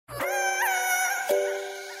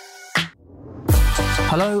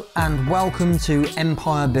Hello and welcome to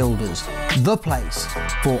Empire Builders, the place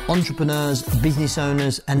for entrepreneurs, business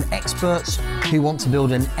owners and experts who want to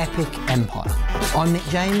build an epic empire. I'm Nick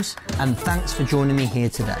James and thanks for joining me here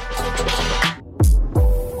today.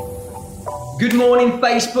 Good morning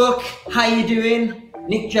Facebook, how you doing?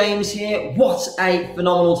 Nick James here. What a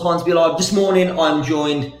phenomenal time to be alive. This morning I'm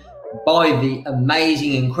joined by the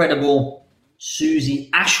amazing, incredible Susie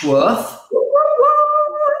Ashworth.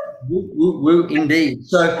 Woo, indeed.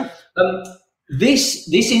 So this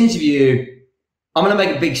interview, I'm going to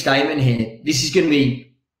make a big statement here. This is going to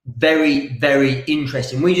be very, very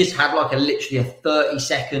interesting. We just had literally a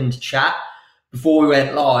 30-second chat before we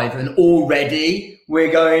went live, and already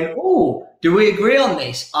we're going, oh, do we agree on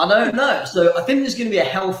this? I don't know. So I think there's going to be a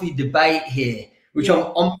healthy debate here, which I'm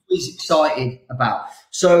always excited about.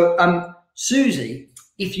 So Susie,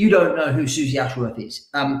 if you don't know who Susie Ashworth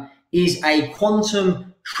is a quantum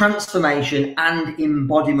transformation and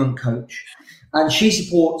embodiment coach, and she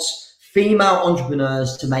supports female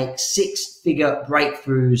entrepreneurs to make six-figure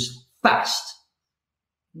breakthroughs fast.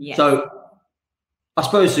 Yes. So I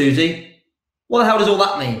suppose, Susie, what the hell does all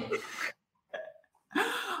that mean?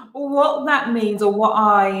 What that means, or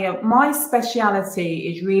my speciality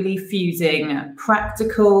is really fusing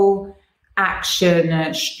practical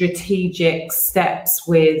action, strategic steps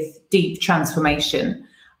with deep transformation.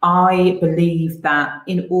 I believe that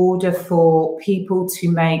in order for people to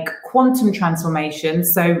make quantum transformation,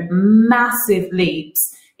 so massive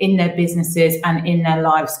leaps in their businesses and in their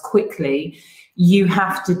lives quickly, you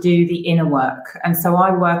have to do the inner work. And so I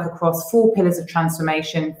work across 4 pillars of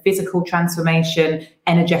transformation: physical transformation,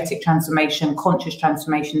 energetic transformation, conscious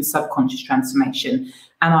transformation, subconscious transformation.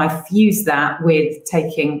 And I fuse that with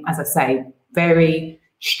taking, as I say, very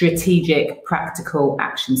strategic, practical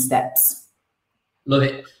action steps. Love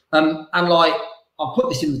it. And I'll put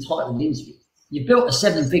this in the title of the interview. You built a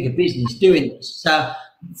 7-figure business doing this. So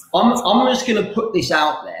I'm just going to put this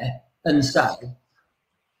out there and say,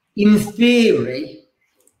 in theory,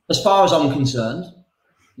 as far as I'm concerned,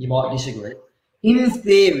 you might disagree, in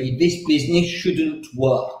theory, this business shouldn't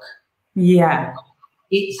work. Yeah.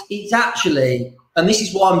 It's actually, and this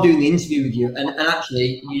is why I'm doing the interview with you. And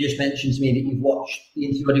actually, you just mentioned to me that you've watched the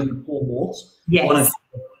interview I did with Paul Morse. Yes. One of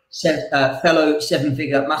fellow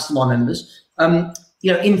 7-figure mastermind members.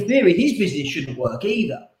 In theory, his business shouldn't work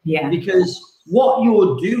either. Yeah. Because what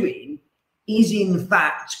you're doing is in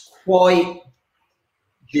fact quite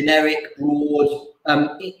generic, broad.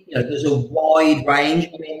 There's a wide range.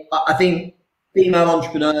 I mean, I think female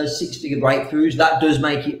entrepreneurs, 6-figure breakthroughs, that does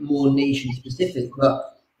make it more niche and specific.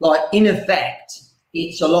 But in effect,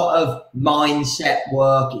 it's a lot of mindset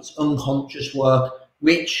work. It's unconscious work,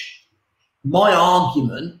 which my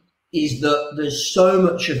argument is that there's so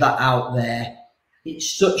much of that out there. It's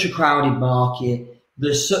such a crowded market.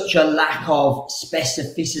 There's such a lack of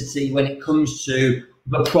specificity when it comes to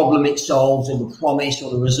the problem it solves or the promise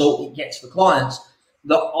or the result it gets for clients,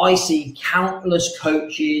 that I see countless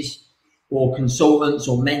coaches or consultants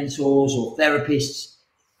or mentors or therapists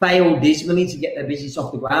fail dismally to get their business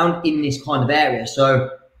off the ground in this kind of area. So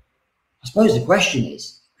I suppose the question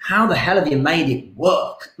is, how the hell have you made it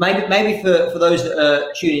work? Maybe for those that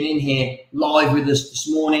are tuning in here live with us this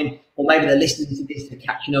morning, or maybe they're listening to this, they're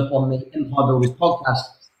catching up on the Empire Builders podcast,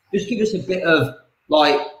 just give us a bit of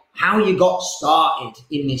how you got started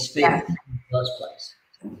in this field in the first place.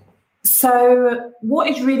 So what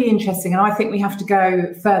is really interesting, and I think we have to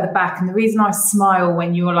go further back, and the reason I smile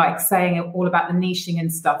when you're saying all about the niching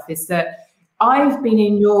and stuff is that I've been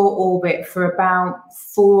in your orbit for about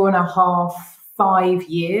 4.5, 5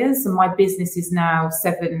 years, and my business is now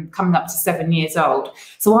coming up to 7 years old.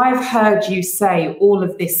 So I've heard you say all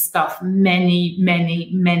of this stuff many, many,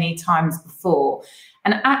 many times before.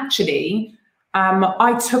 And actually,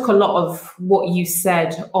 I took a lot of what you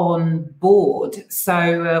said on board.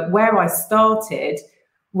 So where I started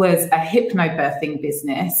was a hypnobirthing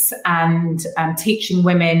business and teaching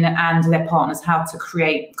women and their partners how to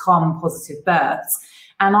create calm and positive births.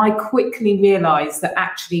 And I quickly realized that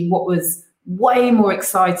actually what was way more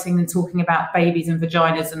exciting than talking about babies and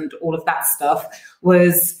vaginas and all of that stuff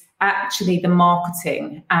was actually the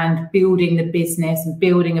marketing and building the business and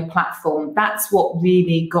building a platform. That's what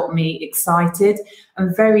really got me excited.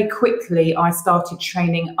 And very quickly, I started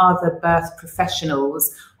training other birth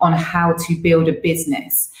professionals on how to build a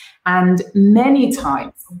business. And many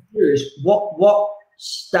times, I'm curious, what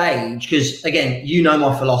stage, because again, you know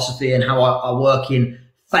my philosophy and how I work in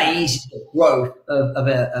phases of growth of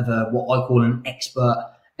a what I call an expert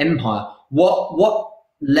empire. What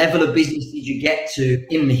level of business did you get to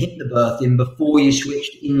in the hypnobirthing before you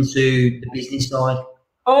switched into the business side?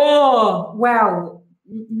 Oh, well,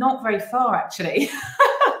 Not very far, actually.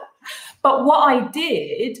 But what I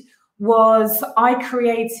did was I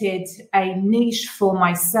created a niche for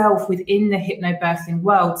myself within the hypnobirthing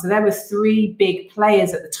world. So there were 3 big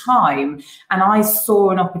players at the time, and I saw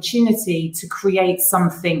an opportunity to create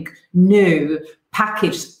something new,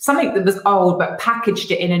 packaged, something that was old, but packaged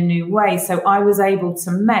it in a new way. So I was able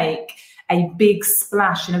to make a big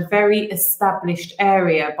splash in a very established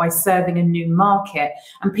area by serving a new market.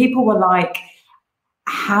 And people were like,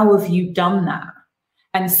 how have you done that?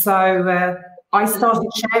 And so I started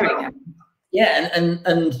sharing it. Yeah,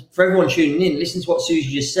 and for everyone tuning in, listen to what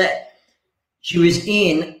Susie just said. She was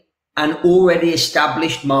in an already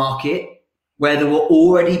established market where there were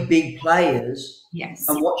already big players. Yes.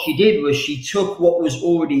 And what she did was she took what was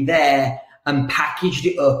already there and packaged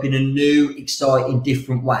it up in a new, exciting,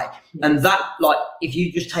 different way. Yes. And that, like, if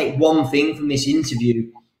you just take one thing from this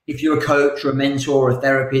interview, if you're a coach or a mentor or a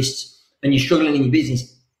therapist and you're struggling in your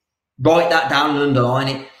business, write that down and underline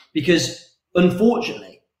it, because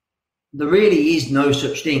unfortunately, there really is no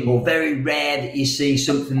such thing, or very rare that you see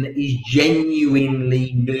something that is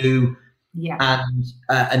genuinely new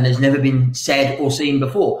and has never been said or seen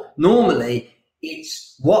before. Normally,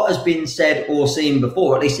 it's what has been said or seen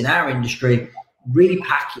before, at least in our industry, really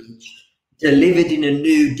packaged, delivered in a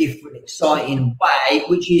new, different, exciting way,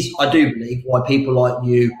 which is, I do believe, why people like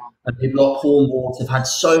you and people like Paul Ward have had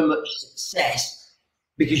so much success,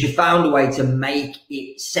 because you found a way to make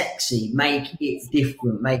it sexy, make it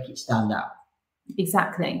different, make it stand out.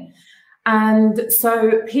 Exactly. And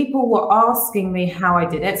so people were asking me how I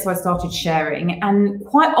did it. So I started sharing. And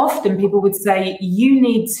quite often people would say, you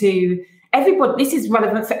need to, everybody, this is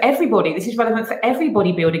relevant for everybody. This is relevant for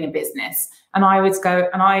everybody building a business. And I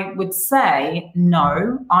would say,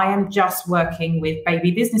 no, I am just working with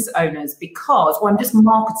baby business owners or I'm just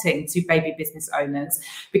marketing to baby business owners,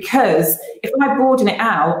 because if I broaden it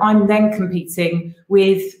out, I'm then competing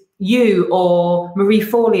with you or Marie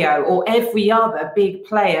Forleo or every other big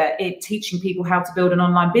player in teaching people how to build an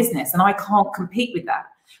online business. And I can't compete with that,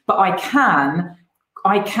 but I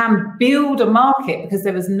can build a market, because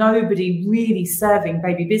there was nobody really serving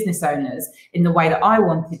baby business owners in the way that I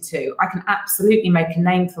wanted to. I can absolutely make a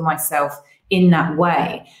name for myself in that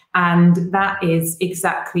way. And that is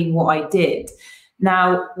exactly what I did.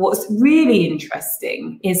 Now, what's really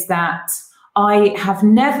interesting is that I have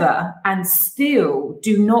never and still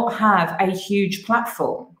do not have a huge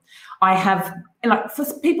platform. I have, like, for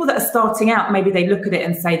people that are starting out, maybe they look at it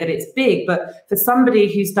and say that it's big, but for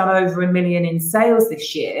somebody who's done over $1 million in sales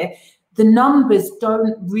this year, the numbers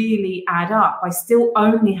don't really add up. I still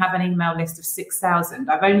only have an email list of 6,000.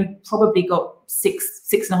 I've only probably got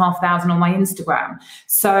 6,500 on my Instagram.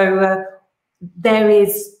 So there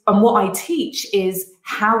is, and what I teach is,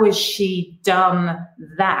 how has she done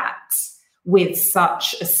that with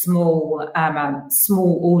such a small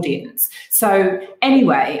audience? So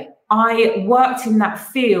anyway, I worked in that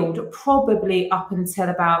field probably up until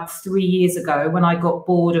about 3 years ago, when I got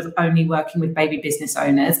bored of only working with baby business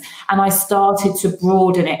owners, and I started to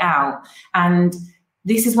broaden it out. And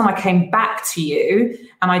this is when I came back to you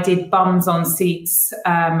and I did Bums on Seats.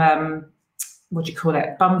 What do you call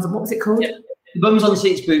it? What was it called? Yeah. Bums on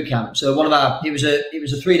Seats Bootcamp. So it was a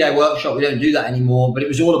 3-day workshop. We don't do that anymore, but it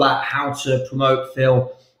was all about how to promote,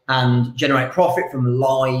 fill, and generate profit from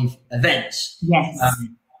live events. Yes.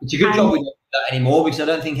 It's a good job we don't do that anymore, because I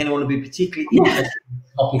don't think anyone would be particularly interested in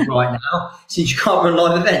the topic right now, since you can't run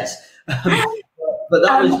live events. But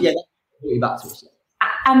that was, that's what you back to us.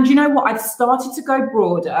 And you know what? I've started to go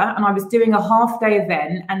broader, and I was doing a half-day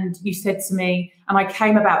event, and you said to me, and I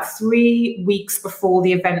came about 3 weeks before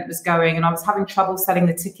the event was going, and I was having trouble selling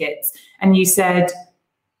the tickets, and you said,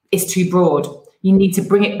 it's too broad. You need to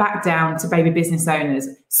bring it back down to baby business owners.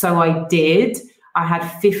 So I did. I had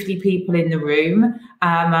 50 people in the room.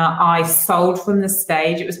 I sold from the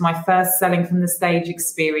stage. It was my first selling from the stage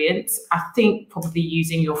experience, I think probably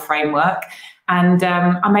using your framework. And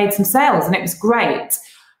I made some sales, and it was great.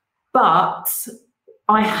 But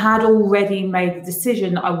I had already made the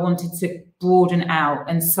decision I wanted to broaden out.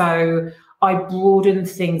 And so I broadened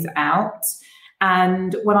things out.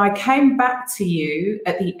 And when I came back to you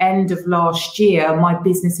at the end of last year, my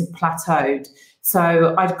business had plateaued.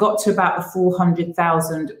 So I'd got to about the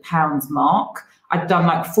 £400,000 mark. I'd done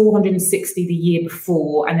like 460 the year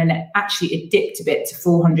before, and then it dipped a bit to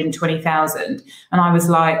 420,000. And I was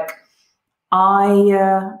like,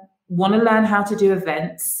 I want to learn how to do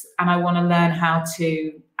events, and I want to learn how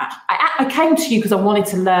to, I came to you because I wanted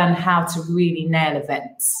to learn how to really nail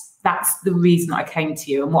events. That's the reason I came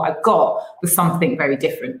to you. And what I got was something very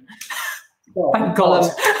different. Thank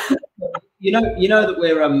God. you know that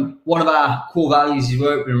we're one of our core values is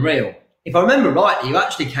we're open and real. If I remember rightly, you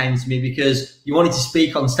actually came to me because you wanted to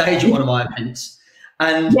speak on stage at one of my events,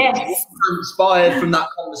 and Yes. what transpired from that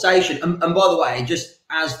conversation. And by the way, just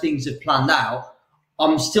as things have planned out,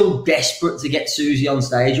 I'm still desperate to get Susie on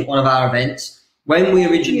stage at one of our events. When we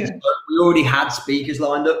originally spoke, we already had speakers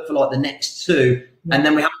lined up for like the next two, and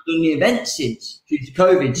then we haven't done the event since due to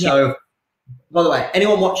COVID. So, by the way,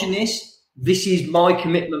 anyone watching this, this is my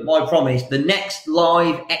commitment, my promise. The next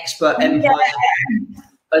live Expert Empire,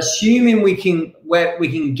 assuming we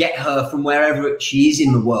can get her from wherever she is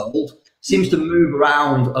in the world, seems to move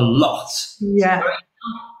around a lot. Yeah.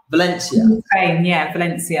 Valencia. Spain,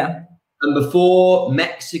 Valencia. And before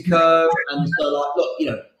Mexico. And so, like, look, you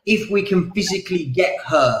know, if we can physically get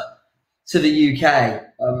her to the UK,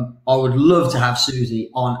 I would love to have Susie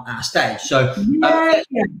on our stage. So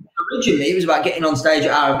originally it was about getting on stage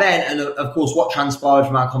at our event. And of course, what transpired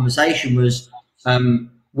from our conversation was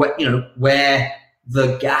where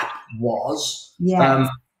the gap was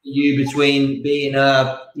you between being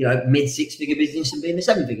a mid 6-figure business and being a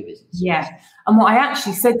 7-figure business. Yeah. And what I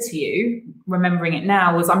actually said to you, remembering it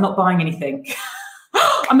now, was I'm not buying anything.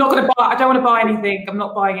 I'm not going to buy. I don't want to buy anything. I'm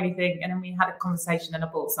not buying anything. And then we had a conversation and I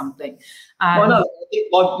bought something. Well, no, I think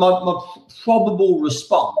my probable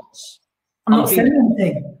response. I'm not selling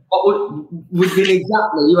anything. What would be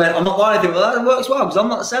exactly? You went, I'm not buying anything. Well, that works well because I'm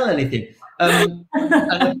not selling anything. I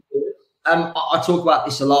talk about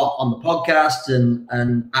this a lot on the podcast and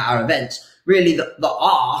at our events. Really, the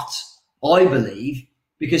art, I believe,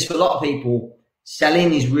 because for a lot of people,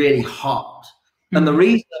 selling is really hard. And the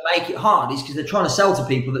reason they make it hard is because they're trying to sell to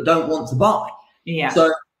people that don't want to buy. Yeah.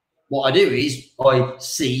 So what I do is I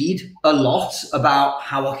seed a lot about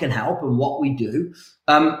how I can help and what we do.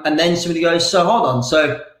 And then somebody goes, so hold on.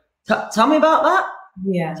 So tell me about that.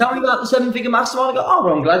 Yeah. Tell me about the 7-figure mastermind. I go, oh,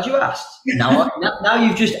 well, I'm glad you asked. Now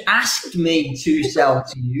you've just asked me to sell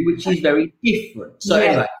to you, which is very different. So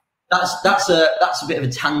anyway, that's a bit of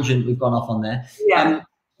a tangent we've gone off on there. Yeah.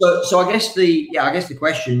 So I guess the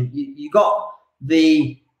question, you got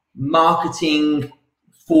the marketing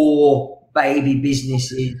for baby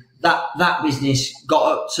businesses, that business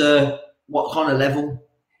got up to what kind of level?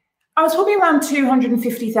 I was probably around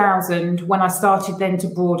 250,000 when I started then to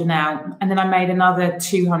broaden out, and then I made another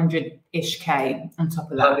 200-ish K on top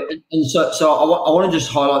of that. And so I want to just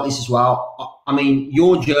highlight this as well. I mean,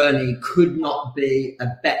 your journey could not be a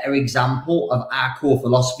better example of our core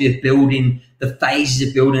philosophy of building the phases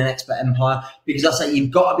of building an expert empire, because I say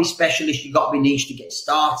you've got to be specialist, you've got to be niche to get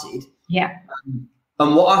started. Yeah.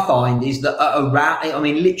 And what I find is that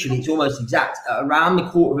literally it's almost exact, at around the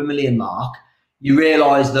 $250,000 mark, you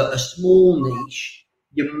realise that a small niche,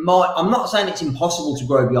 I'm not saying it's impossible to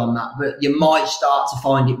grow beyond that, but you might start to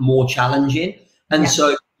find it more challenging. And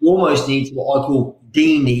so you almost need to what I call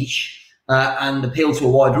de-niche and appeal to a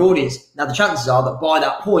wider audience. Now, the chances are that by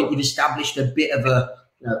that point, you've established a bit of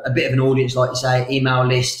an audience, like you say, email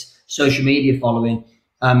list, social media following.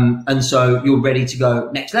 And so you're ready to go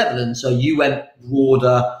next level. And so you went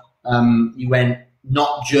broader. You went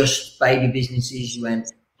not just baby businesses, you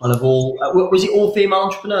went kind of all, was it all female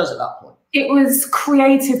entrepreneurs at that point? It was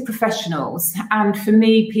creative professionals, and for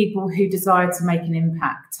me, people who desire to make an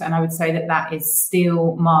impact. And I would say that is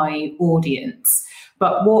still my audience.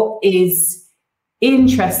 But what is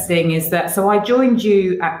interesting is that, so I joined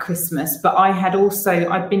you at Christmas, but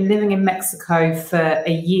I'd been living in Mexico for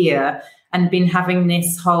a year and been having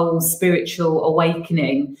this whole spiritual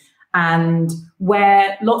awakening, and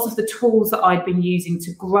where lots of the tools that I'd been using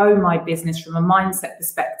to grow my business from a mindset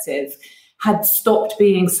perspective had stopped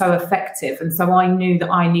being so effective. And so I knew that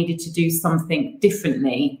I needed to do something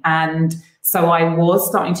differently. And so I was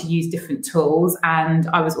starting to use different tools, and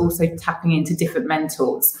I was also tapping into different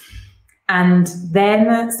mentors. And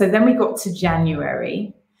then we got to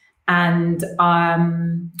January, and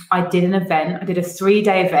I did an event. I did a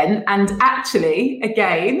 3-day event. And actually,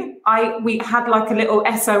 again, we had like a little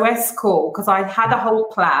SOS call because I had a whole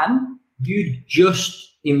plan. You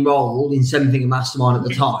just enrolled in 7-figure mastermind at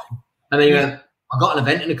the time. I mean, I got an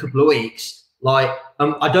event in a couple of weeks. Like,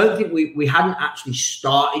 I don't think we hadn't actually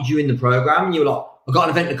started you in the program. And you were like, I got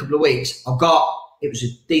an event in a couple of weeks. it was a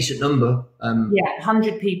decent number.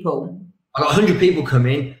 100 people. I got 100 people come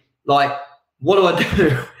in. Like, what do I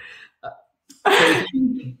do? So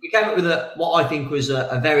we came up with what I think was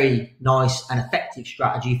a very nice and effective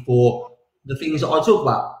strategy for the things that I talk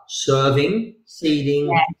about: serving,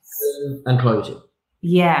 seeding, and closing.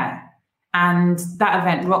 Yeah. And that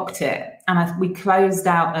event rocked it. And we closed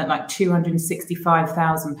out at like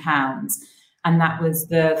 £265,000. And that was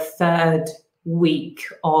the third week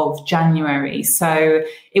of January. So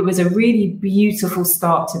it was a really beautiful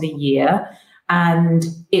start to the year, and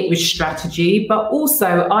it was strategy, but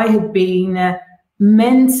also I had been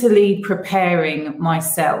mentally preparing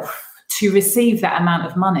myself to receive that amount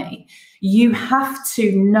of money. You have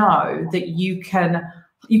to know that you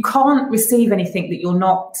can't receive anything that you're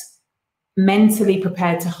not mentally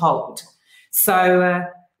prepared to hold. So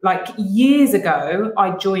like years ago,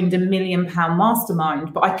 I joined £1 million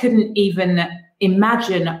mastermind, but I couldn't even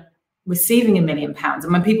imagine receiving £1 million.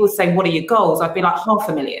 And when people would say, what are your goals? I'd be like,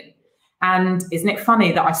 500,000. And isn't it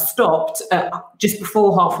funny that I stopped just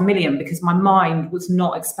before 500,000 because my mind was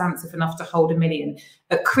not expansive enough to hold $1 million.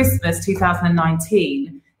 At Christmas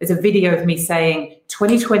 2019, there's a video of me saying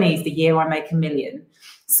 2020 is the year I make $1 million.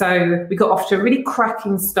 So we got off to a really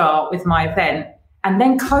cracking start with my event, and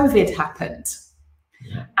then COVID happened.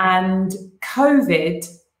 And COVID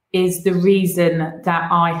is the reason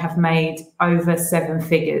that I have made over 7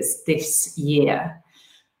 figures this year.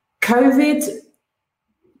 COVID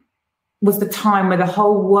was the time where the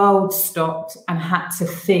whole world stopped and had to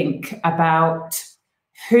think about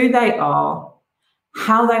who they are,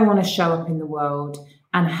 how they want to show up in the world,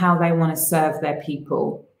 and how they want to serve their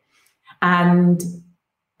people. And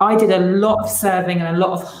I did a lot of serving and a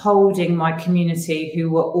lot of holding my community who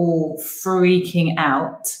were all freaking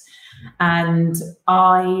out. And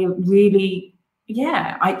I really,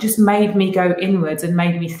 it just made me go inwards and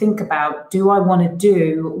made me think about, do I want to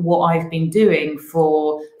do what I've been doing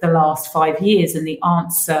for the last 5 years? And the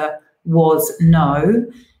answer was no.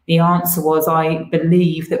 The answer was, I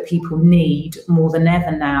believe that people need more than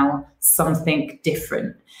ever now something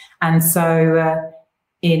different. And so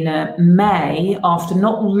in May, after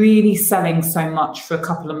not really selling so much for a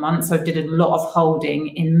couple of months, I did a lot of holding.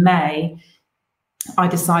 In May, I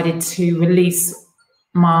decided to release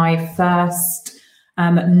my first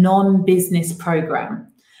non-business program.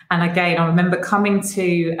 And again, I remember coming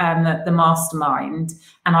to the mastermind,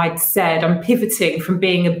 and I'd said, I'm pivoting from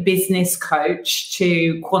being a business coach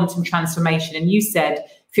to quantum transformation. And you said,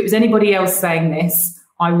 if it was anybody else saying this,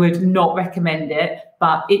 I would not recommend it,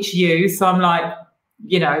 but it's you. So I'm like,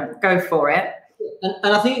 go for it.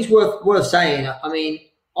 And I think it's worth saying, I mean,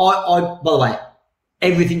 I by the way,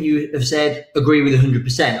 everything you have said, agree with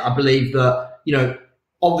 100%. I believe that,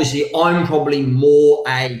 obviously I'm probably more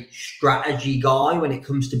a strategy guy when it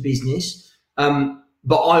comes to business.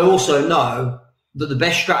 But I also know that the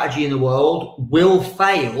best strategy in the world will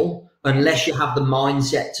fail unless you have the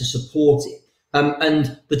mindset to support it.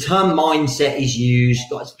 And the term mindset is used,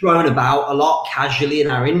 it's thrown about a lot casually in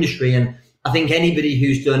our industry. And I think anybody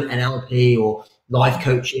who's done NLP or life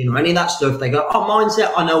coaching or any of that stuff, they go, oh,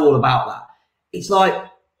 mindset, I know all about that. It's like,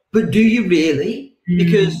 but do you really?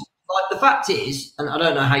 Because like the fact is, and I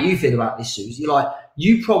don't know how you feel about this, Susie, like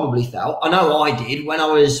you probably felt, I know I did when I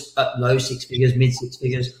was at low 6 figures, mid 6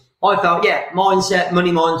 figures, I felt, mindset,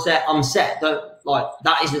 money mindset, I'm set.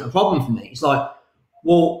 That isn't a problem for me. It's like,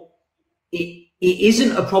 well, it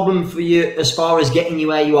isn't a problem for you as far as getting you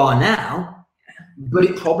where you are now, but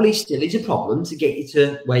it probably still is a problem to get you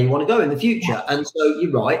to where you want to go in the future. And so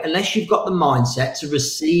you're right, unless you've got the mindset to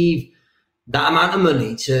receive that amount of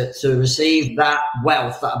money, to receive that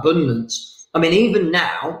wealth, that abundance. I mean, even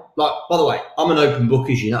now, like, by the way, I'm an open book,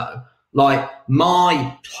 as you know, like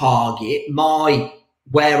my target,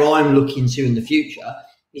 where I'm looking to in the future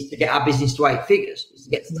is to get our business to 8 figures, is to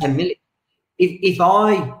get to 10 million. If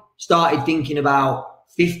I started thinking about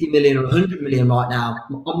 50 million or 100 million right now,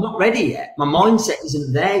 I'm not ready yet. My mindset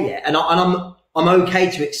isn't there yet. And I'm okay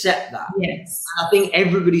to accept that. Yes. And I think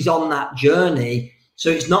everybody's on that journey. So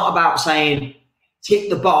it's not about saying, tick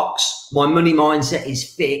the box, my money mindset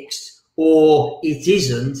is fixed, or it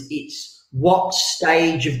isn't. It's what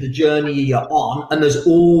stage of the journey you're on. And there's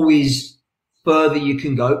always further you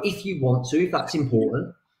can go if you want to, if that's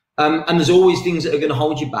important. And there's always things that are going to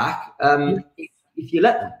hold you back if you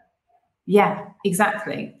let them. Yeah,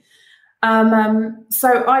 exactly.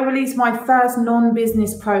 So I released my first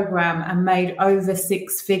non-business program and made over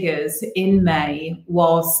 6 figures in May,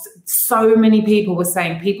 whilst so many people were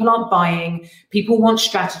saying people aren't buying, people want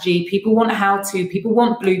strategy, people want how-to, people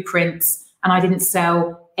want blueprints, and I didn't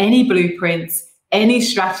sell any blueprints, any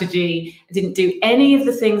strategy. I didn't do any of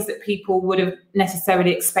the things that people would have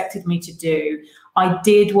necessarily expected me to do. I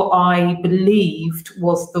did what I believed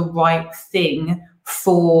was the right thing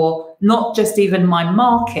for not just even my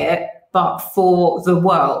market, but for the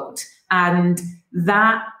world. And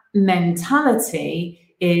that mentality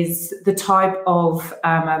is the type of,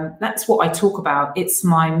 that's what I talk about. It's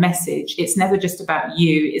my message. It's never just about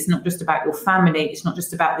you. It's not just about your family. It's not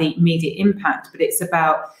just about the immediate impact, but it's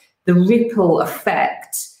about the ripple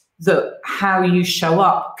effect that how you show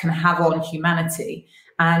up can have on humanity.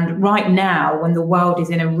 And right now, when the world is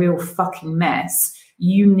in a real fucking mess,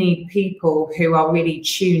 you need people who are really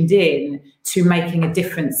tuned in to making a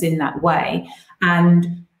difference in that way.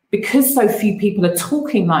 And because so few people are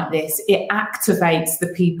talking like this, it activates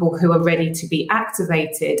the people who are ready to be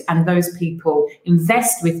activated, and those people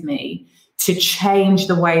invest with me to change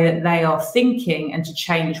the way that they are thinking and to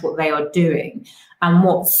change what they are doing. And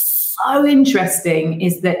what's so interesting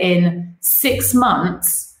is that in 6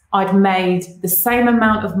 months, I'd made the same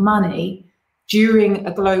amount of money during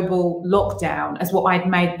a global lockdown as what I'd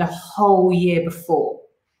made the whole year before.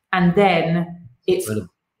 And then it's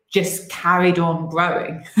just carried on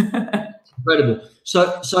growing. Incredible.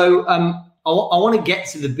 So I want to get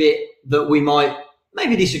to the bit that we might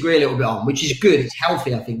maybe disagree a little bit on, which is good. It's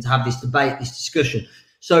healthy, I think, to have this debate, this discussion.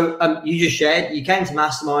 So you just shared, you came to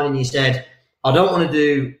Mastermind and you said, I don't want to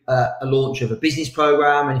do a launch of a business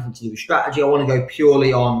program, anything to do with strategy. I want to go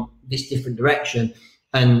purely on this different direction.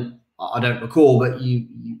 And I don't recall, but you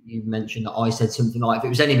mentioned that I said something like, if it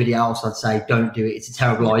was anybody else, I'd say, don't do it. It's a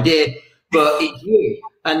terrible idea. But it's you.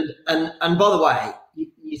 And by the way,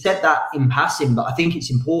 you said that in passing, but I think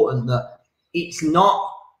it's important that it's not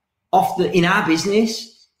often in our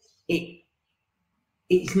business,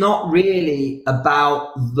 it's not really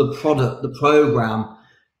about the product, the program.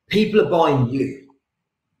 People are buying you.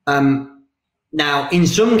 Now, in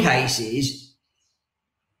some cases,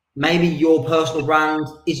 maybe your personal brand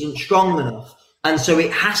isn't strong enough. And so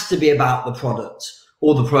it has to be about the product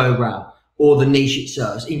or the program or the niche it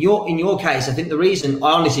serves. In your case, I think the reason,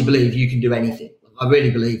 I honestly believe you can do anything. I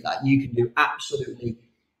really believe that you can do absolutely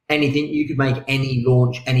anything. You could make any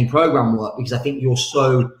launch, any program work, because I think you're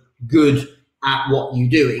so good at what you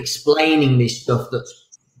do, explaining this stuff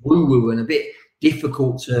that's woo-woo and a bit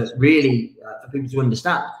difficult to really for people to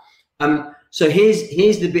understand. So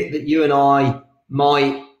here's the bit that you and I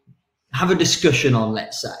might have a discussion on,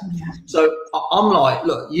 let's say. Yeah. So I'm like,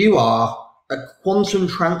 look, you are a quantum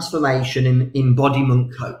transformation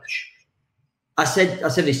embodiment coach. I said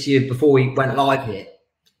this to you before we went live here.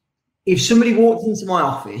 If somebody walked into my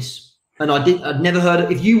office and I'd never heard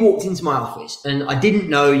of, if you walked into my office and I didn't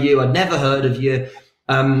know you, I'd never heard of you,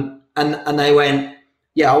 and they went,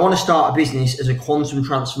 yeah, I want to start a business as a quantum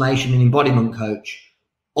transformation and embodiment coach,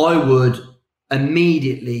 I would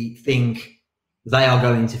immediately think they are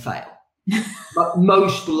going to fail. But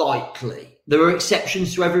most likely, there are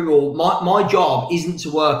exceptions to every rule. My job isn't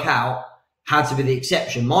to work out how to be the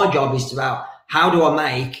exception. My job is about how do I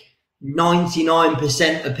make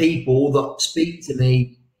 99% of people that speak to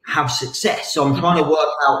me have success. So I'm trying to work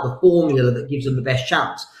out the formula that gives them the best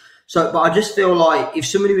chance. So, but I just feel like if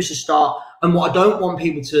somebody was to start, and what I don't want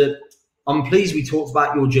people to, I'm pleased we talked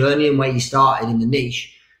about your journey and where you started in the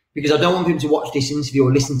niche, because I don't want people to watch this interview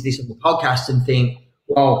or listen to this on the podcast and think,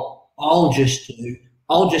 well, I'll just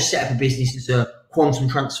set up a business as a quantum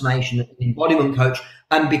transformation and embodiment coach.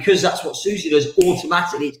 And because that's what Susie does,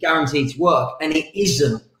 automatically it's guaranteed to work. And it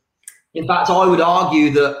isn't. In fact, I would argue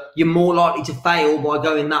that you're more likely to fail by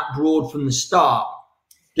going that broad from the start.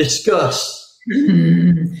 Discuss.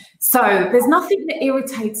 So there's nothing that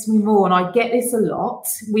irritates me more, and I get this a lot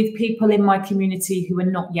with people in my community who are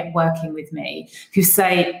not yet working with me, who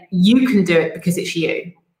say, you can do it because it's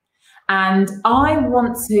you. And I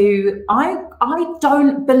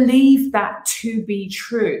don't believe that to be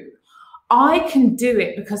true. I can do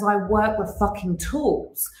it because I work with fucking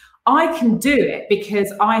tools. I can do it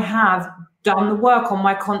because I have done the work on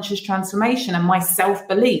my conscious transformation and my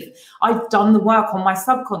self-belief. I've done the work on my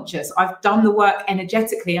subconscious. I've done the work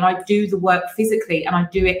energetically, and I do the work physically, and I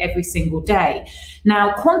do it every single day.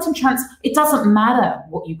 Now, it doesn't matter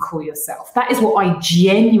what you call yourself. That is what I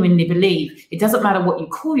genuinely believe. It doesn't matter what you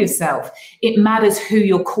call yourself. It matters who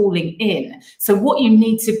you're calling in. So what you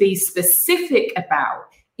need to be specific about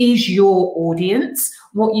is your audience.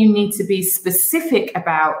 What you need to be specific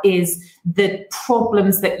about is the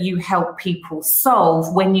problems that you help people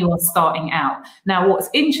solve when you are starting out. Now, what's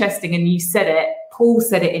interesting, and you said it, Paul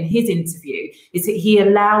said it in his interview, is that he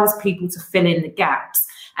allows people to fill in the gaps.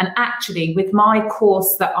 And actually, with my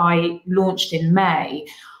course that I launched in May,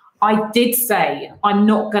 I did say, I'm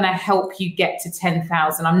not going to help you get to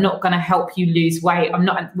 10,000. I'm not going to help you lose weight. I'm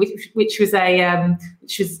not, which was a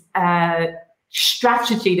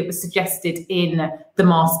strategy that was suggested in the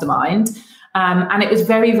mastermind. And it was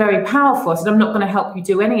very, very powerful. I said, I'm not going to help you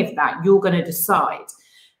do any of that. You're going to decide.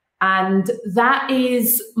 And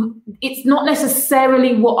it's not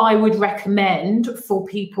necessarily what I would recommend for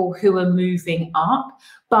people who are moving up,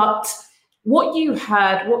 but what you've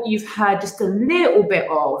heard just a little bit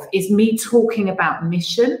of is me talking about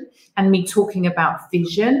mission and me talking about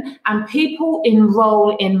vision, and people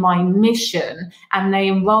enroll in my mission and they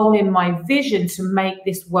enroll in my vision to make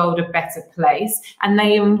this world a better place, and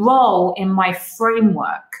they enroll in my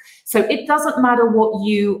framework. So it doesn't matter what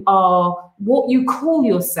you are, what you call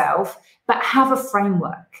yourself, but have a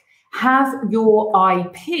framework. Have your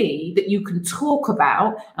IP that you can talk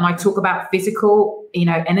about. And I talk about physical,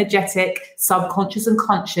 energetic, subconscious and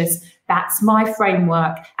conscious. That's my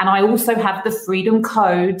framework. And I also have the Freedom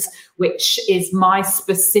Codes, which is my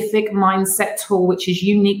specific mindset tool, which is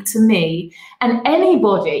unique to me. And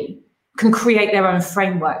anybody can create their own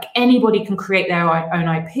framework. Anybody can create their own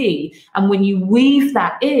IP. And when you weave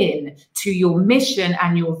that in to your mission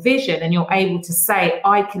and your vision, and you're able to say,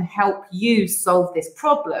 I can help you solve this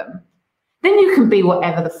problem, then you can be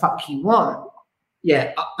whatever the fuck you want.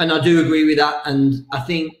 Yeah, and I do agree with that. And I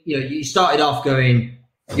think, you started off going,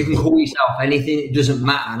 you can call yourself anything, it doesn't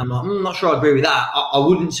matter. And I'm like, I'm not sure I agree with that. I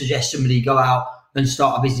wouldn't suggest somebody go out and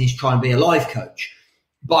start a business trying to be a life coach.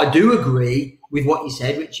 But I do agree with what you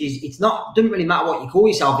said, which is doesn't really matter what you call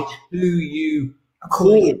yourself, it's who you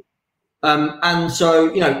call. And so,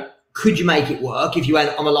 could you make it work if you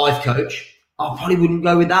went, I'm a life coach? I probably wouldn't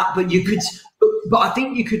go with that, but you could. But I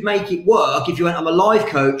think you could make it work if you went, I'm a life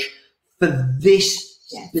coach for this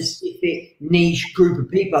specific niche group of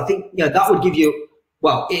people. I think, that would give you,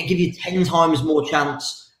 it'd give you 10 times more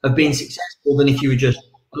chance of being successful than if you were just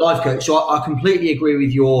a life coach. So I completely agree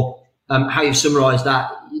with your, how you summarised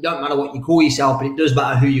that. It don't matter what you call yourself, but it does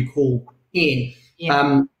matter who you call in.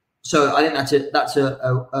 Yeah. So I think that's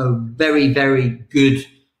a very, very good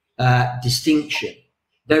distinction.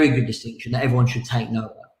 Very good distinction that everyone should take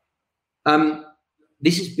note of.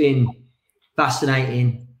 This has been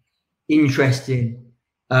fascinating, interesting.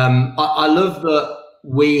 I love that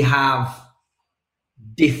we have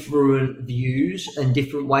different views and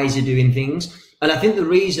different ways of doing things. And I think the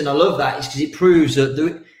reason I love that is because it proves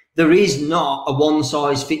that there is not a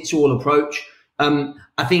one-size-fits-all approach.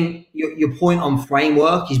 I think your point on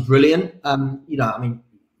framework is brilliant.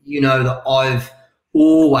 That I've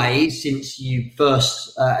always, since you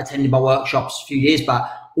first attended my workshops a few years back,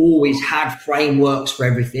 always had frameworks for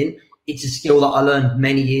everything. It's a skill that I learned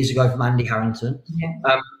many years ago from Andy Harrington.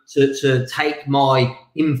 Yeah. To take my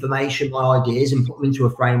information, my ideas, and put them into a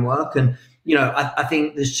framework. And I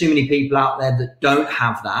think there's too many people out there that don't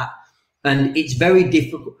have that, and it's very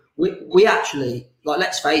difficult. We actually,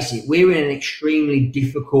 let's face it, we're in an extremely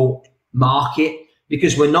difficult market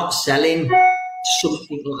because we're not selling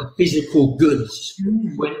something like physical goods.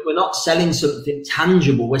 We're not selling something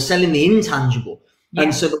tangible. We're selling the intangible. Yeah.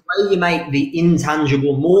 And so the way you make the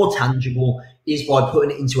intangible more tangible is by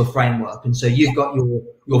putting it into a framework. And so you've got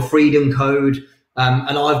your Freedom Code,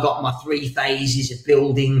 and I've got my 3 phases of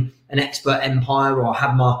building an expert empire, or I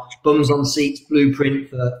have my bums on seats blueprint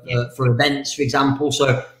for events, for example.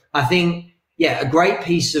 So I think, a great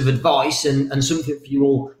piece of advice and something for you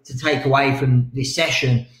all to take away from this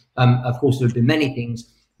session, of course there have been many things,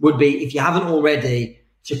 would be, if you haven't already,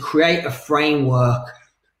 to create a framework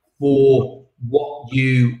for what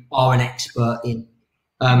you are an expert in.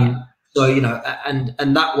 So,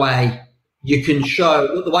 and that way you can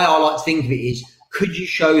show, the way I like to think of it is, could you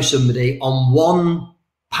show somebody on one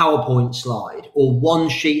PowerPoint slide or one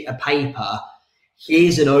sheet of paper,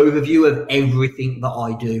 here's an overview of everything that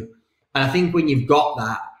I do. And I think when you've got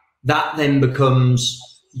that then becomes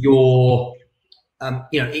your,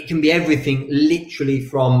 it can be everything, literally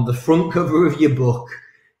from the front cover of your book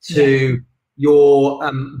to your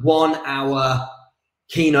 1 hour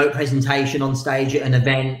keynote presentation on stage at an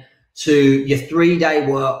event, to your 3-day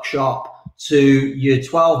workshop, to your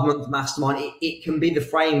 12-month mastermind. It can be the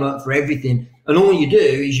framework for everything. And all you do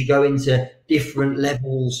is you go into different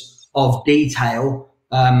levels of detail,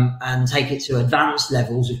 and take it to advanced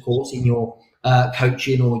levels, of course, in your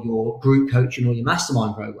coaching or your group coaching or your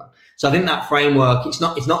mastermind program. So I think that framework, it's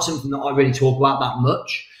not something that I really talk about that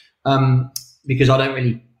much, because I don't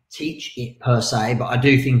really teach it per se, but I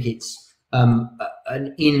do think it's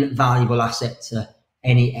an invaluable asset to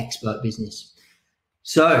any expert business.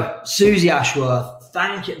 So Susie Ashworth,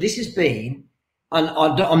 thank you. This has been, and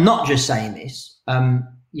I'm not just saying this,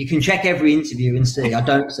 you can check every interview and see I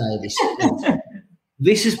don't say this.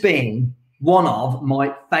 This has been one of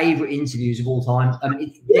my favorite interviews of all time.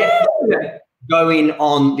 It's definitely going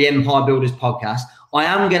on the Empire Builders podcast. I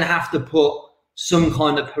am going to have to put some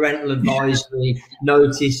kind of parental advisory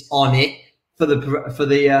notice on it for the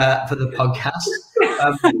podcast.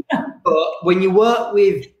 But when you work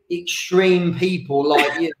with extreme people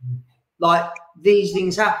like you, these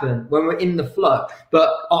things happen when we're in the flow.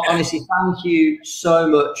 But honestly, thank you so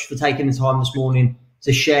much for taking the time this morning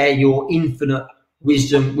to share your infinite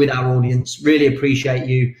wisdom with our audience. Really appreciate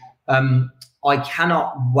you. I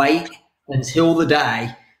cannot wait until the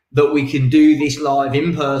day that we can do this live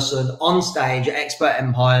in person on stage at Expert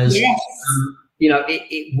Empires. Yes.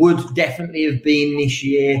 It would definitely have been this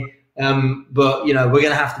year, but we're going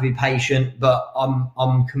to have to be patient. But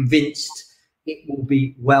I'm convinced it will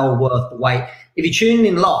be well worth the wait. If you're tuning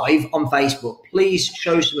in live on Facebook, please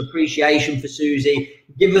show some appreciation for Susie.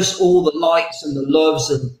 Give us all the likes and the loves,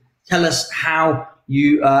 and tell us how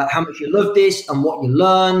much you love this and what you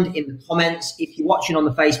learned in the comments. If you're watching on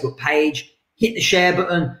the Facebook page, hit the share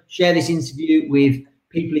button, share this interview with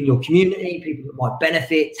people in your community, people that might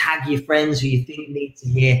benefit, tag your friends who you think need to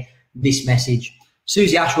hear this message.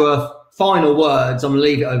 Susie Ashworth, final words. I'm going to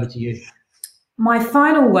leave it over to you. My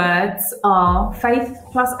final words are faith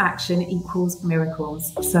plus action equals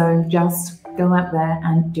miracles. So just go out there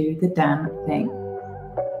and do the damn thing.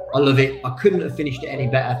 I love it. I couldn't have finished it any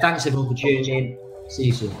better. Thanks everyone for tuning in. See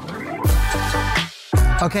you soon.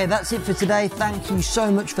 Okay, that's it for today. Thank you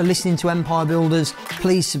so much for listening to Empire Builders.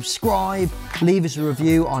 Please subscribe, leave us a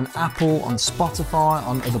review on Apple, on Spotify,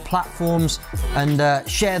 on other platforms, and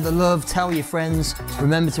share the love, tell your friends.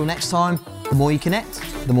 Remember, till next time, the more you connect,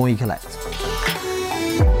 the more you collect.